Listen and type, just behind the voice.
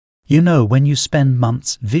You know, when you spend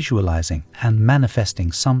months visualizing and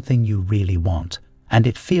manifesting something you really want, and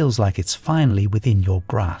it feels like it's finally within your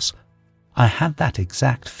grasp. I had that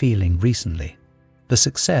exact feeling recently. The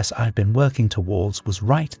success I'd been working towards was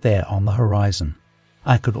right there on the horizon.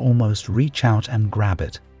 I could almost reach out and grab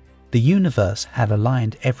it. The universe had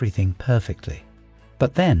aligned everything perfectly.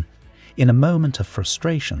 But then, in a moment of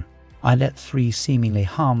frustration, I let 3 seemingly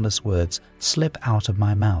harmless words slip out of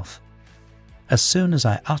my mouth. As soon as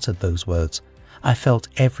I uttered those words, I felt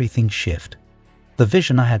everything shift. The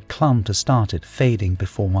vision I had clung to started fading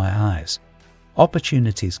before my eyes.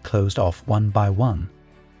 Opportunities closed off one by one.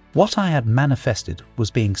 What I had manifested was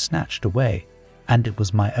being snatched away, and it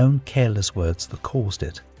was my own careless words that caused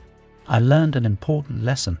it. I learned an important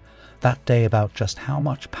lesson that day about just how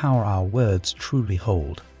much power our words truly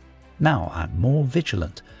hold. Now I'm more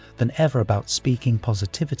vigilant than ever about speaking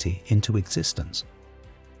positivity into existence.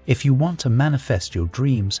 If you want to manifest your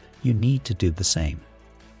dreams, you need to do the same.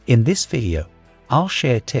 In this video, I'll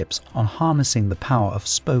share tips on harnessing the power of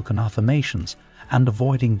spoken affirmations and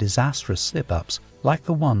avoiding disastrous slip-ups like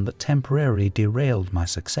the one that temporarily derailed my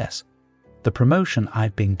success. The promotion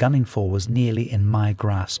I'd been gunning for was nearly in my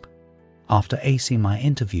grasp. After acing my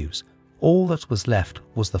interviews, all that was left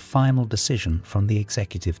was the final decision from the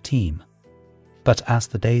executive team. But as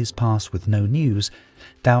the days passed with no news,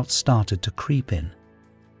 doubts started to creep in.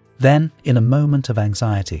 Then, in a moment of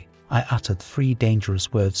anxiety, I uttered 3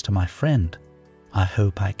 dangerous words to my friend. I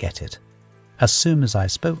hope I get it. As soon as I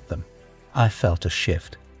spoke them, I felt a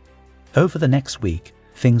shift. Over the next week,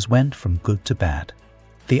 things went from good to bad.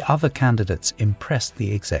 The other candidates impressed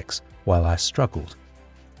the execs while I struggled.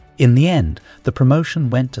 In the end, the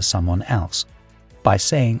promotion went to someone else. By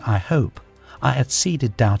saying I hope, I had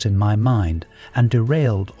seeded doubt in my mind and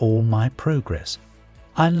derailed all my progress.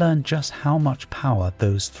 I learned just how much power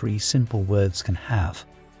those 3 simple words can have.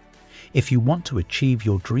 If you want to achieve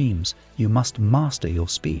your dreams, you must master your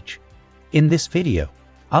speech. In this video,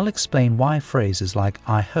 I'll explain why phrases like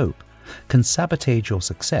I hope can sabotage your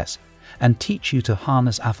success and teach you to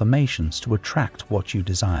harness affirmations to attract what you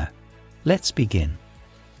desire. Let's begin.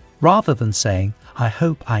 Rather than saying, I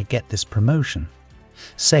hope I get this promotion,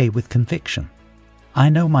 say with conviction, I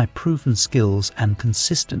know my proven skills and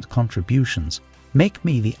consistent contributions make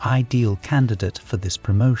me the ideal candidate for this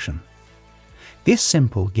promotion. This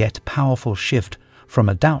simple yet powerful shift from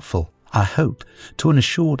a doubtful I hope to an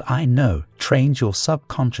assured I know trains your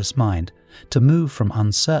subconscious mind to move from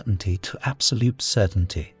uncertainty to absolute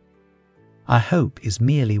certainty. I hope is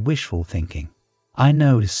merely wishful thinking. I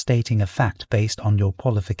know is stating a fact based on your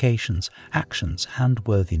qualifications, actions, and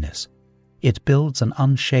worthiness. It builds an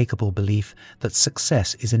unshakable belief that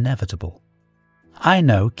success is inevitable. I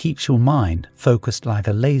know keeps your mind focused like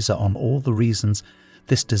a laser on all the reasons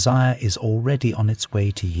this desire is already on its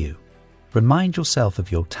way to you. Remind yourself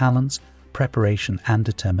of your talents, preparation, and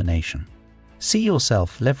determination. See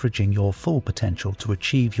yourself leveraging your full potential to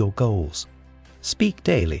achieve your goals. Speak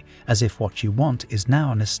daily as if what you want is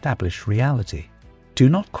now an established reality. Do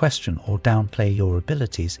not question or downplay your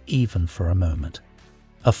abilities even for a moment.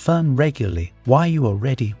 Affirm regularly why you are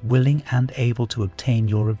ready, willing, and able to obtain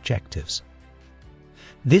your objectives.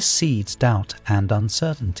 This seeds doubt and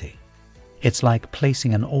uncertainty. It's like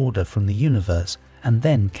placing an order from the universe and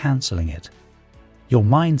then cancelling it. Your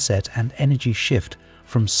mindset and energy shift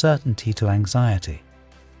from certainty to anxiety.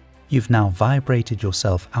 You've now vibrated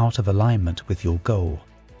yourself out of alignment with your goal.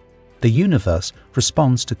 The universe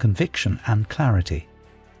responds to conviction and clarity.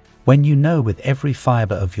 When you know with every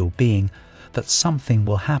fiber of your being that something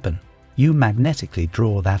will happen, you magnetically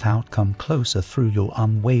draw that outcome closer through your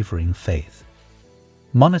unwavering faith.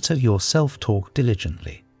 Monitor your self-talk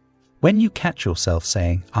diligently. When you catch yourself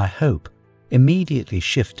saying, I hope, immediately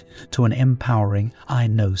shift to an empowering, I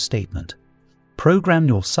know statement. Program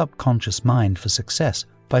your subconscious mind for success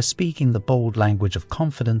by speaking the bold language of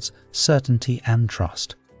confidence, certainty, and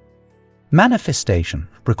trust. Manifestation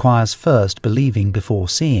requires first believing before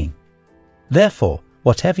seeing. Therefore,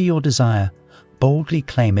 whatever your desire, boldly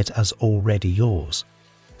claim it as already yours.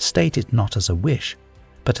 State it not as a wish,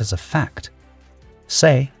 but as a fact.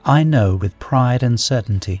 Say, I know with pride and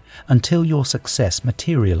certainty until your success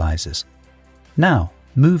materializes. Now,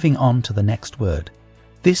 moving on to the next word.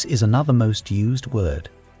 This is another most used word.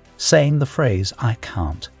 Saying the phrase, I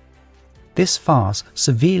can't. This farce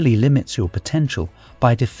severely limits your potential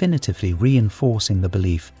by definitively reinforcing the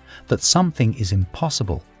belief that something is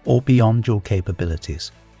impossible or beyond your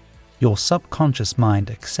capabilities. Your subconscious mind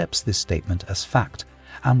accepts this statement as fact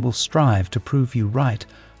and will strive to prove you right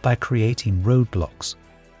by creating roadblocks.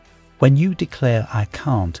 When you declare I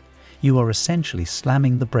can't, you are essentially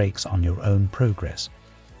slamming the brakes on your own progress.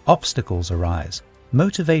 Obstacles arise,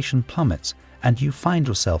 motivation plummets, and you find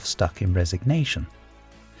yourself stuck in resignation.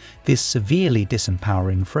 This severely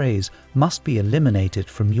disempowering phrase must be eliminated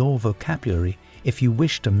from your vocabulary if you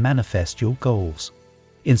wish to manifest your goals.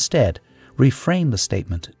 Instead, reframe the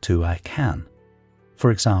statement to I can.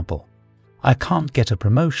 For example, I can't get a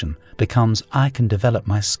promotion becomes I can develop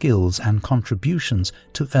my skills and contributions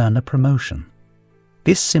to earn a promotion.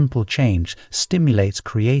 This simple change stimulates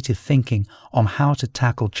creative thinking on how to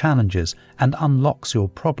tackle challenges and unlocks your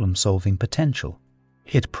problem-solving potential.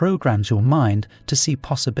 It programs your mind to see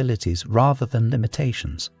possibilities rather than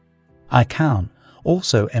limitations. I can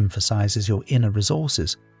also emphasizes your inner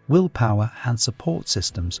resources, willpower, and support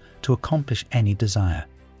systems to accomplish any desire.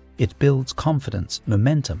 It builds confidence,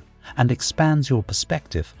 momentum, and expands your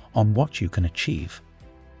perspective on what you can achieve.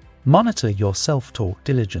 Monitor your self-talk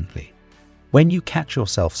diligently. When you catch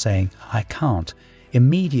yourself saying, I can't,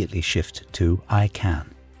 immediately shift to I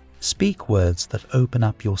can. Speak words that open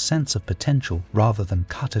up your sense of potential rather than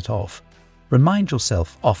cut it off. Remind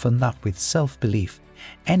yourself often that with self-belief,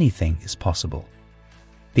 anything is possible.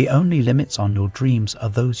 The only limits on your dreams are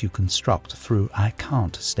those you construct through I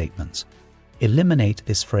can't statements. Eliminate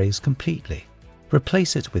this phrase completely.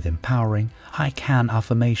 Replace it with empowering I can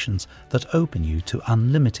affirmations that open you to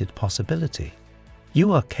unlimited possibility.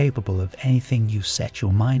 You are capable of anything you set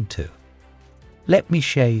your mind to. Let me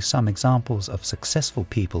share you some examples of successful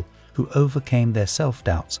people who overcame their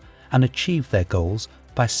self-doubts and achieved their goals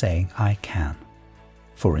by saying I can.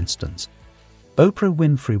 For instance, Oprah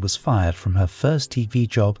Winfrey was fired from her first TV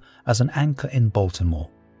job as an anchor in Baltimore,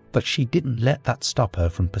 but she didn't let that stop her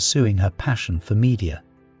from pursuing her passion for media.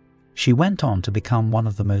 She went on to become one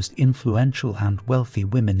of the most influential and wealthy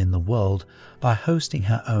women in the world by hosting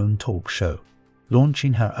her own talk show,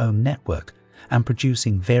 launching her own network, and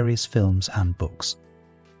producing various films and books.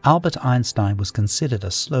 Albert Einstein was considered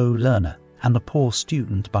a slow learner and a poor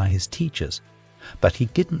student by his teachers, but he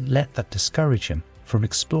didn't let that discourage him from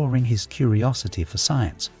exploring his curiosity for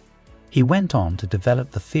science. He went on to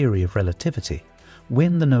develop the theory of relativity,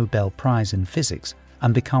 win the Nobel Prize in Physics,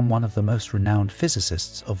 and become one of the most renowned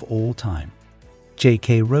physicists of all time.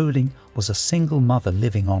 J.K. Rowling was a single mother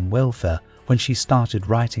living on welfare when she started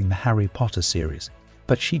writing the Harry Potter series,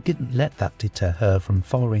 but she didn't let that deter her from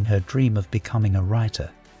following her dream of becoming a writer.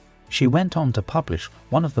 She went on to publish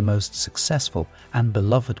one of the most successful and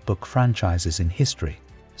beloved book franchises in history,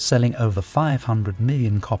 selling over 500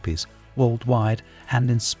 million copies worldwide and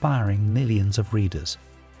inspiring millions of readers.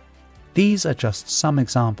 These are just some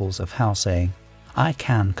examples of how saying I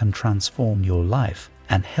can transform your life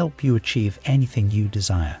and help you achieve anything you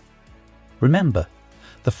desire. Remember,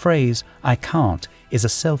 the phrase I can't is a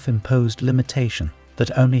self-imposed limitation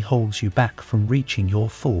that only holds you back from reaching your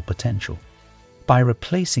full potential. By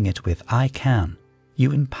replacing it with I can,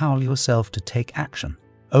 you empower yourself to take action,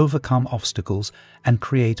 overcome obstacles, and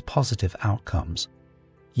create positive outcomes.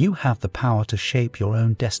 You have the power to shape your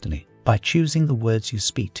own destiny by choosing the words you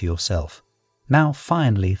speak to yourself. Now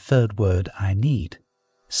finally, third word, I need.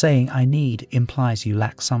 Saying I need implies you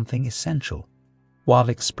lack something essential. While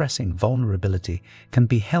expressing vulnerability can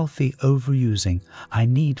be healthy, overusing I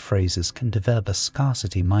need phrases can develop a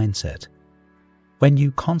scarcity mindset. When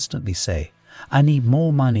you constantly say, I need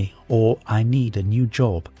more money or I need a new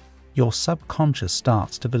job, your subconscious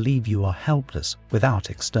starts to believe you are helpless without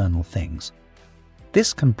external things.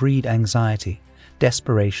 This can breed anxiety,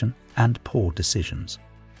 desperation, and poor decisions.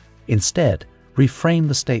 Instead, reframe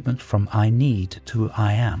the statement from I need to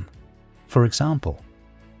I am. For example,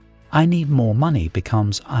 I need more money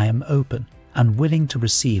becomes I am open and willing to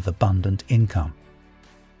receive abundant income.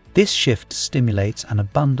 This shift stimulates an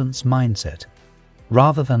abundance mindset.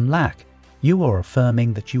 Rather than lack, you are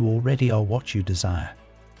affirming that you already are what you desire.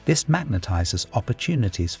 This magnetizes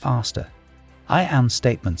opportunities faster. I am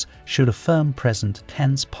statements should affirm present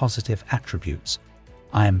tense positive attributes.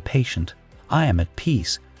 I am patient. I am at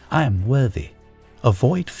peace. I am worthy.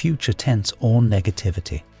 Avoid future tense or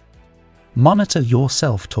negativity. Monitor your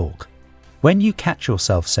self-talk. When you catch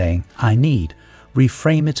yourself saying, I need,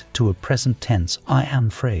 reframe it to a present tense I am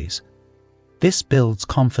phrase. This builds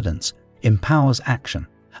confidence, empowers action,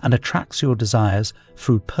 and attracts your desires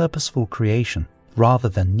through purposeful creation rather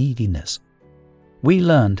than neediness. We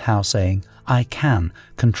learned how saying, I can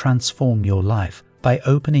transform your life by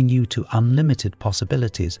opening you to unlimited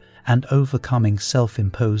possibilities and overcoming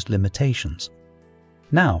self-imposed limitations.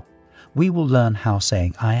 Now, we will learn how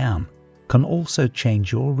saying I am can also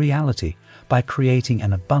change your reality by creating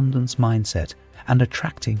an abundance mindset and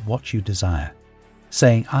attracting what you desire.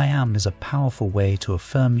 Saying I am is a powerful way to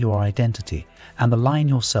affirm your identity and align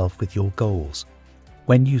yourself with your goals.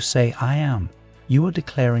 When you say I am, You are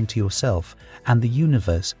declaring to yourself and the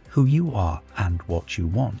universe who you are and what you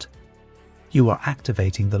want. You are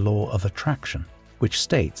activating the law of attraction, which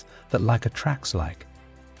states that like attracts like.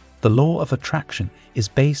 The law of attraction is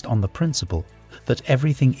based on the principle that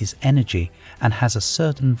everything is energy and has a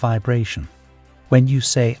certain vibration. When you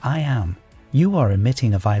say "I am," you are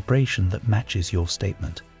emitting a vibration that matches your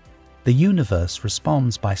statement. The universe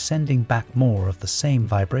responds by sending back more of the same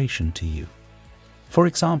vibration to you. For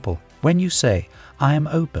example, when you say "I am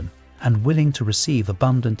open and willing to receive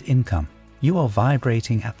abundant income," you are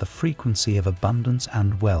vibrating at the frequency of abundance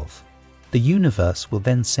and wealth. The universe will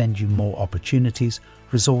then send you more opportunities,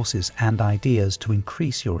 resources, and ideas to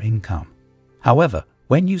increase your income. However,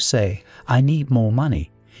 when you say "I need more money,"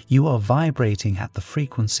 you are vibrating at the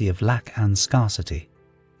frequency of lack and scarcity.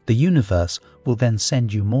 The universe will then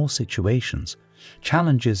send you more situations,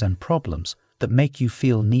 challenges, and problems that make you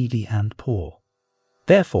feel needy and poor.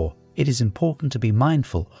 Therefore, it is important to be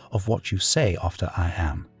mindful of what you say after "I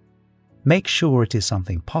am." Make sure it is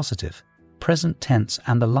something positive, present tense,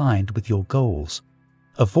 and aligned with your goals.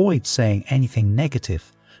 Avoid saying anything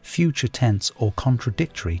negative, future tense, or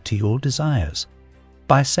contradictory to your desires.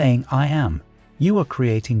 By saying "I am," you are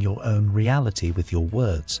creating your own reality with your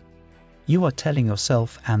words. You are telling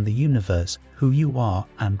yourself and the universe who you are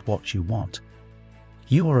and what you want.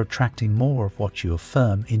 You are attracting more of what you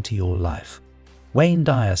affirm into your life. Wayne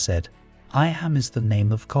Dyer said, "I am is the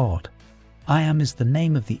name of God. I am is the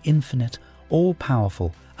name of the infinite,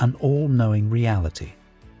 all-powerful, and all-knowing reality."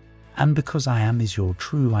 And because I am is your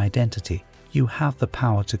true identity, you have the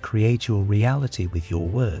power to create your reality with your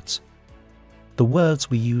words. The words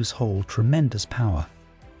we use hold tremendous power.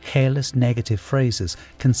 Careless negative phrases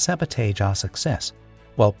can sabotage our success,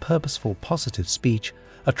 while purposeful positive speech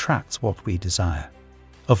attracts what we desire.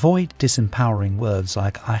 Avoid disempowering words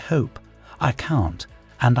like "I hope," "I can't,"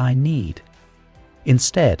 and "I need."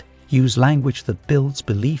 Instead, use language that builds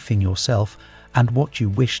belief in yourself and what you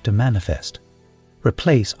wish to manifest.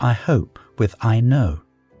 Replace "I hope" with "I know."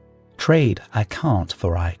 Trade "I can't"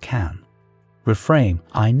 for "I can." Reframe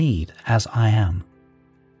 "I need" as "I am."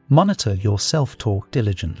 Monitor your self-talk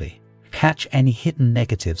diligently. Catch any hidden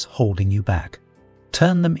negatives holding you back.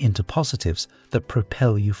 Turn them into positives that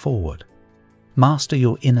propel you forward. Master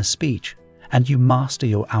your inner speech, and you master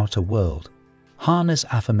your outer world. Harness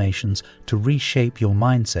affirmations to reshape your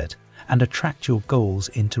mindset and attract your goals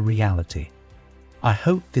into reality. I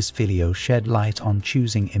hope this video shed light on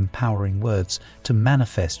choosing empowering words to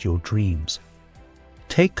manifest your dreams.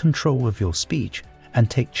 Take control of your speech and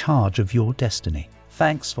take charge of your destiny.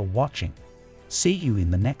 Thanks for watching. See you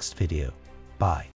in the next video. Bye.